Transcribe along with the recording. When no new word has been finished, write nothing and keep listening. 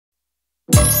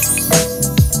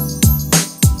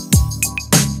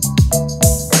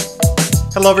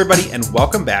Hello everybody and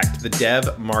welcome back to the Dev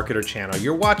Marketer channel.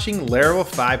 You're watching Laravel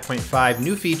 5.5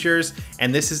 new features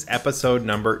and this is episode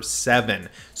number 7.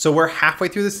 So we're halfway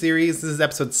through the series. This is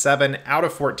episode 7 out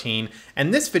of 14.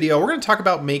 And this video we're going to talk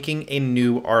about making a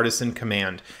new artisan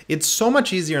command. It's so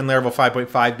much easier in Laravel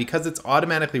 5.5 because it's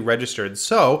automatically registered.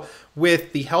 So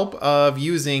with the help of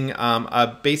using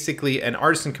basically an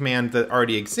artisan command that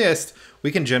already exists,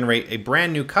 we can generate a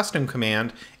brand new custom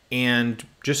command and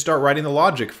just start writing the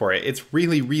logic for it. It's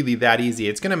really that easy.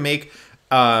 It's going to make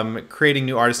creating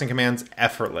new artisan commands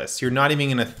effortless. You're not even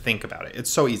going to think about it. It's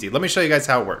so easy. Let me show you guys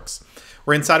how it works.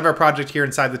 We're inside of our project here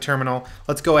inside the terminal.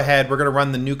 Let's go ahead. We're going to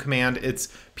run the new command. It's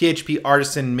PHP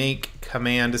artisan make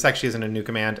command. This actually isn't a new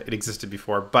command. It existed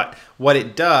before, but what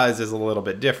it does is a little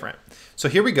bit different. So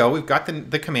here we go. We've got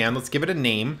the command. Let's give it a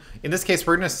name. In this case,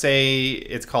 we're going to say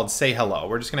it's called say hello.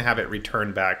 We're just going to have it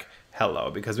return back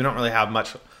hello because we don't really have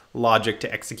much logic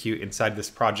to execute inside this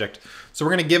project. So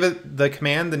we're going to give it the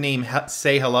command, the name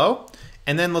say hello,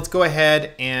 and then let's go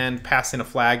ahead and pass in a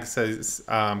flag that says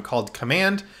called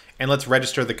command, and let's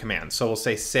register the command. So we'll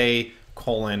say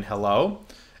hello,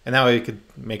 and that way we could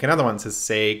make another one that says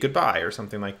say goodbye or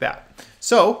something like that.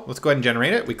 So let's go ahead and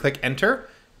generate it. We click enter.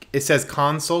 It says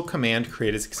console command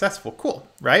created successful. Cool,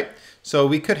 right? So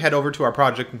we could head over to our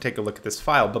project and take a look at this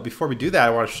file. But before we do that,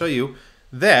 I want to show you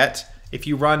that if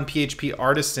you run PHP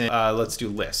artisan, let's do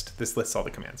list. This lists all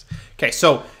the commands. Okay,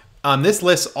 so this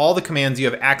lists all the commands you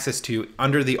have access to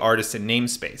under the artisan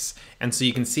namespace. And so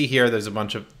you can see here, there's a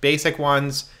bunch of basic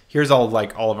ones. Here's all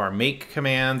of our make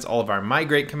commands, all of our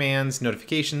migrate commands,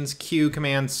 notifications, queue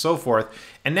commands, so forth.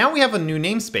 And now we have a new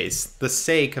namespace, the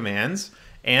say commands,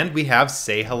 and we have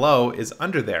say hello is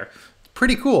under there.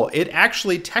 Pretty cool. It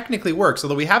actually technically works,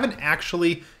 although we haven't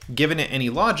actually given it any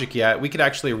logic yet. We could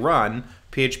actually run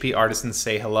PHP artisan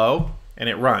say hello and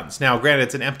it runs. Now granted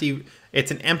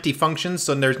it's an empty function,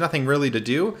 so there's nothing really to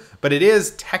do, but it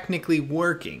is technically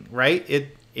working, right?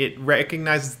 It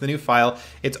recognizes the new file,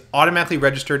 it's automatically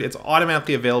registered, it's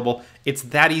automatically available. It's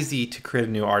that easy to create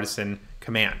a new artisan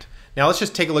command. Now let's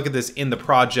just take a look at this in the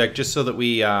project just so that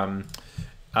we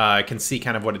can see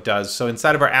kind of what it does. So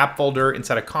inside of our app folder,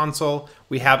 inside of console,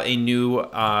 we have a new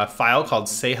file called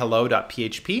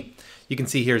sayhello.php. You can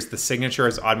see here's the signature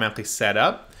is automatically set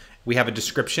up. We have a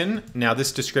description. Now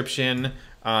this description,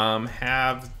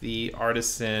 have the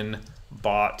artisan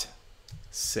bot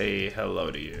say hello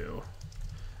to you.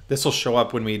 This will show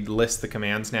up when we list the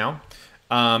commands now.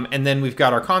 And then we've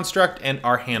got our construct and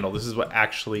our handle. This is what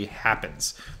actually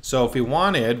happens. So if we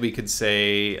wanted, we could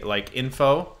say like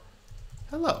info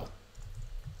hello.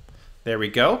 There we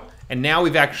go. And now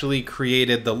we've actually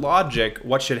created the logic,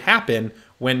 what should happen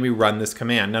when we run this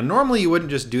command. Now, normally you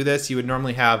wouldn't just do this. You would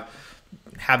normally have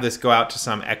this go out to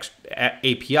some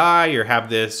API or have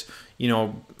this,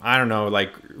 I don't know,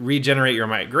 like regenerate your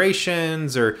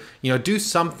migrations or, do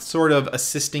some sort of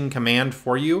assisting command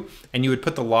for you. And you would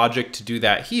put the logic to do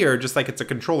that here, just like it's a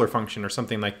controller function or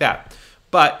something like that.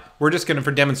 But we're just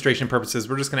for demonstration purposes,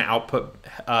 we're just gonna output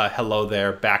hello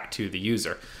there back to the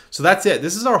user. So that's it.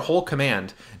 This is our whole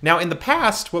command. Now in the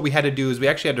past, what we had to do is we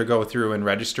actually had to go through and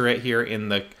register it here in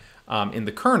the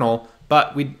kernel,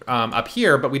 but up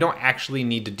here, but we don't actually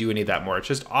need to do any of that more. It's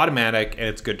just automatic and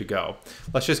it's good to go.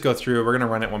 Let's just go through. We're gonna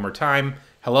run it one more time.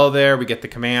 Hello there, we get the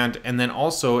command. And then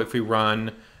also if we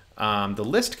run the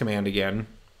list command again,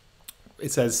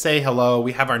 it says say hello.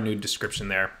 We have our new description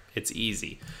there. It's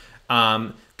easy.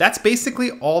 That's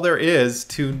basically all there is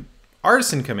to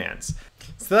artisan commands.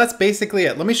 So that's basically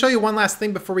it. Let me show you one last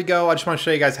thing before we go. I just want to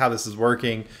show you guys how this is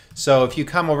working. So if you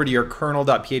come over to your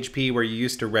kernel.php where you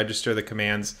used to register the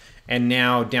commands, and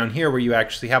now down here where you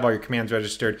actually have all your commands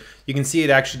registered, you can see it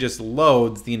actually just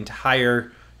loads the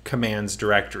entire commands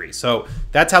directory. So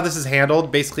that's how this is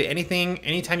handled. Basically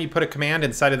anytime you put a command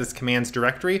inside of this commands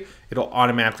directory, it'll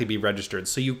automatically be registered.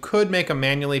 So you could make them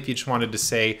manually if you just wanted to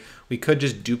say, we could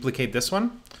just duplicate this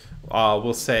one.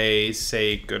 We'll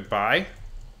say goodbye.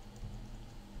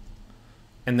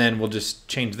 And then we'll just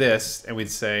change this and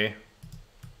we'd say,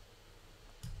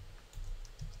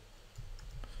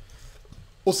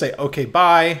 we'll say, okay,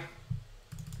 bye.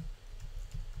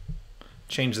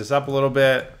 Change this up a little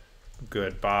bit.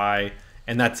 Goodbye.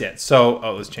 And that's it. So,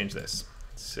 let's change this.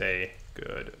 Say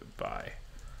goodbye.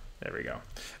 There we go.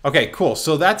 Okay, cool.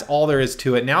 So that's all there is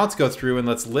to it. Now let's go through and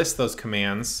let's list those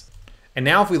commands. And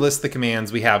now if we list the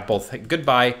commands, we have both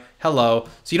goodbye, hello.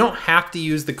 So you don't have to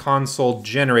use the console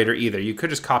generator either. You could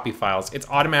just copy files. It's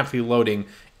automatically loading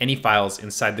any files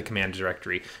inside the command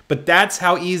directory. But that's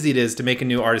how easy it is to make a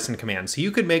new artisan command. So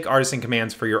you could make artisan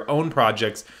commands for your own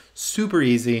projects, super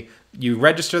easy. You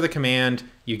register the command,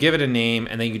 you give it a name,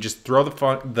 and then you just throw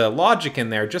the logic in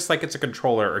there just like it's a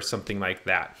controller or something like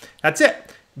that. That's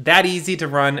it. That easy to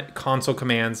run console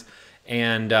commands,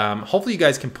 and hopefully you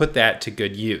guys can put that to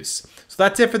good use. So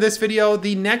that's it for this video.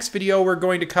 The next video we're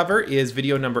going to cover is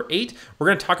video number 8. We're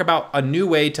going to talk about a new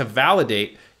way to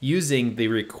validate using the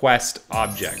request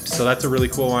object. So that's a really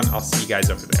cool one. I'll see you guys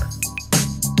over there.